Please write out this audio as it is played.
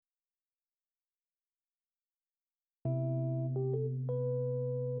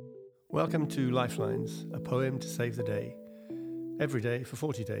Welcome to Lifelines, a poem to save the day. Every day for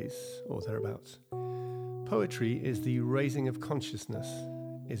 40 days, or thereabouts. Poetry is the raising of consciousness,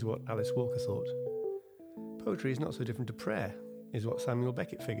 is what Alice Walker thought. Poetry is not so different to prayer, is what Samuel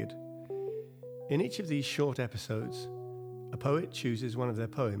Beckett figured. In each of these short episodes, a poet chooses one of their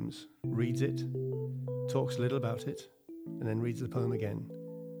poems, reads it, talks a little about it, and then reads the poem again.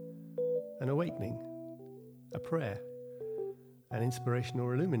 An awakening, a prayer, an inspiration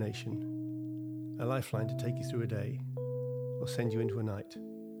or illumination, a lifeline to take you through a day or send you into a night.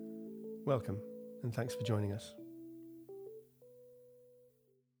 Welcome, and thanks for joining us.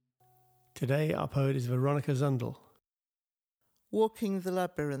 Today our poet is Veronica Zundel. Walking the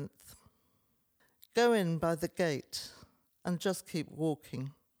labyrinth. Go in by the gate and just keep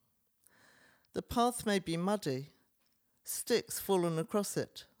walking. The path may be muddy, sticks fallen across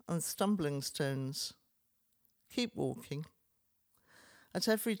it and stumbling stones. Keep walking. At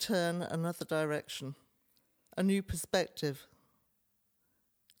every turn, another direction, a new perspective.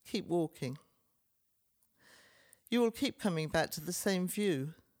 Keep walking. You will keep coming back to the same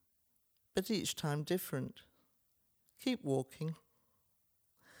view, but each time different. Keep walking.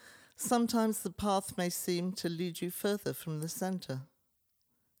 Sometimes the path may seem to lead you further from the centre.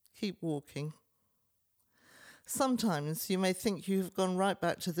 Keep walking. Sometimes you may think you have gone right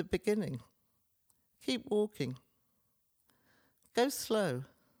back to the beginning. Keep walking. Go slow.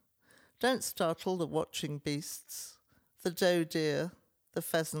 Don't startle the watching beasts, the doe deer, the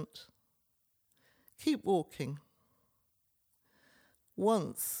pheasant. Keep walking.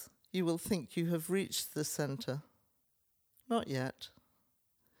 Once you will think you have reached the centre. Not yet.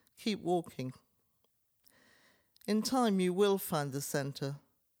 Keep walking. In time you will find the centre,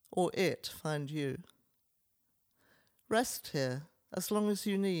 or it find you. Rest here as long as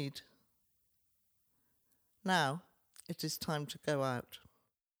you need. Now it is time to go out.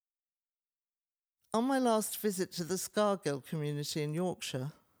 On my last visit to the Scargill community in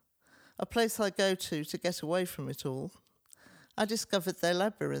Yorkshire, a place I go to get away from it all, I discovered their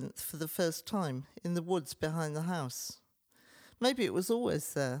labyrinth for the first time in the woods behind the house. Maybe it was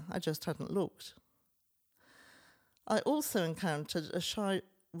always there, I just hadn't looked. I also encountered a shy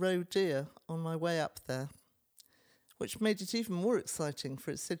roe deer on my way up there, which made it even more exciting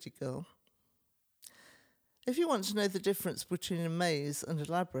for a city girl. If you want to know the difference between a maze and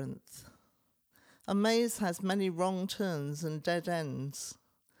a labyrinth, a maze has many wrong turns and dead ends,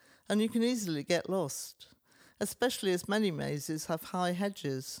 and you can easily get lost, especially as many mazes have high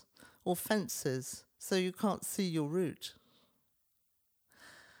hedges or fences, so you can't see your route.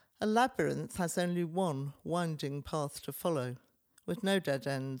 A labyrinth has only one winding path to follow, with no dead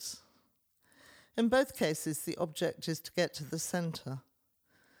ends. In both cases, the object is to get to the centre,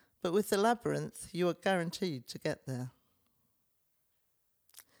 but with the labyrinth, you are guaranteed to get there.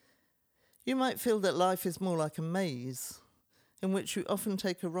 You might feel that life is more like a maze, in which you often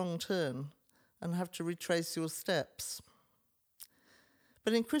take a wrong turn and have to retrace your steps.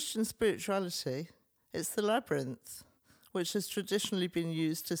 But in Christian spirituality, it's the labyrinth, which has traditionally been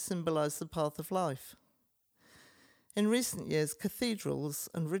used to symbolise the path of life. In recent years, cathedrals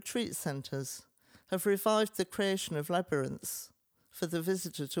and retreat centres have revived the creation of labyrinths for the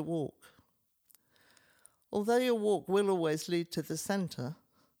visitor to walk. Although your walk will always lead to the centre,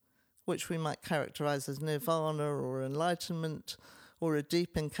 which we might characterise as nirvana or enlightenment or a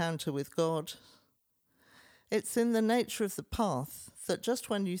deep encounter with God, it's in the nature of the path that just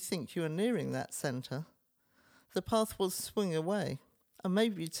when you think you are nearing that centre, the path will swing away and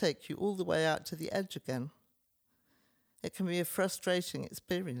maybe take you all the way out to the edge again. It can be a frustrating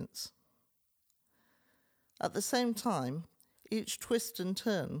experience. At the same time, each twist and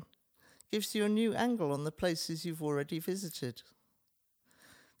turn gives you a new angle on the places you've already visited.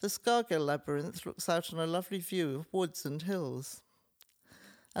 The Scargill labyrinth looks out on a lovely view of woods and hills.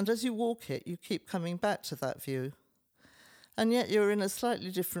 And as you walk it, you keep coming back to that view. And yet you're in a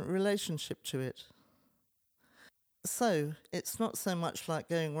slightly different relationship to it. So it's not so much like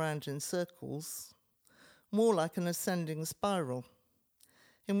going round in circles, more like an ascending spiral,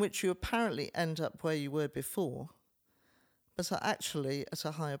 in which you apparently end up where you were before, but are actually at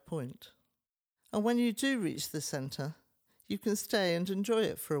a higher point. And when you do reach the centre, you can stay and enjoy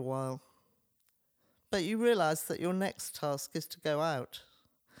it for a while. But you realise that your next task is to go out,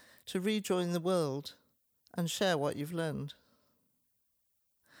 to rejoin the world and share what you've learned.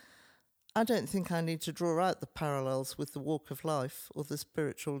 I don't think I need to draw out the parallels with the walk of life or the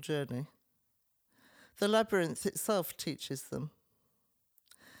spiritual journey. The labyrinth itself teaches them.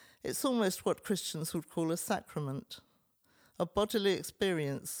 It's almost what Christians would call a sacrament, a bodily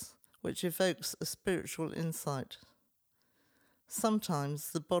experience which evokes a spiritual insight. Sometimes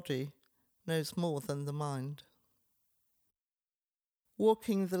the body knows more than the mind.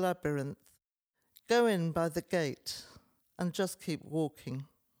 Walking the labyrinth. Go in by the gate and just keep walking.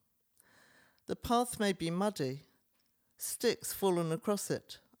 The path may be muddy, sticks fallen across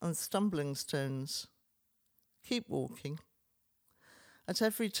it and stumbling stones. Keep walking. At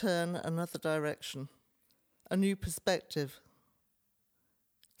every turn, another direction, a new perspective.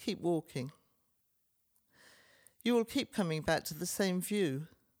 Keep walking. You will keep coming back to the same view,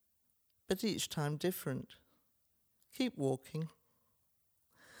 but each time different. Keep walking.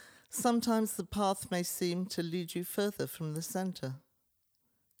 Sometimes the path may seem to lead you further from the centre.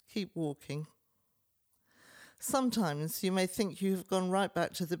 Keep walking. Sometimes you may think you have gone right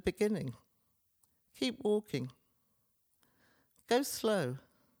back to the beginning. Keep walking. Go slow.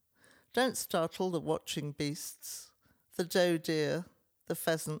 Don't startle the watching beasts, the doe deer, the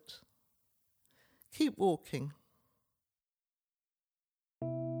pheasant. Keep walking.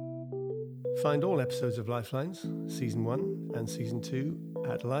 Find all episodes of Lifelines, Season 1 and Season 2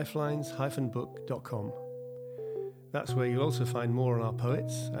 at lifelines-book.com. That's where you'll also find more on our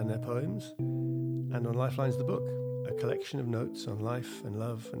poets and their poems, and on Lifelines the Book, a collection of notes on life and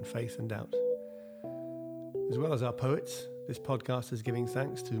love and faith and doubt. As well as our poets, this podcast is giving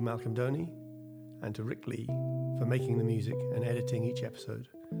thanks to Malcolm Doney and to Rick Lee for making the music and editing each episode,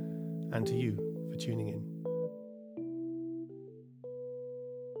 and to you for tuning in.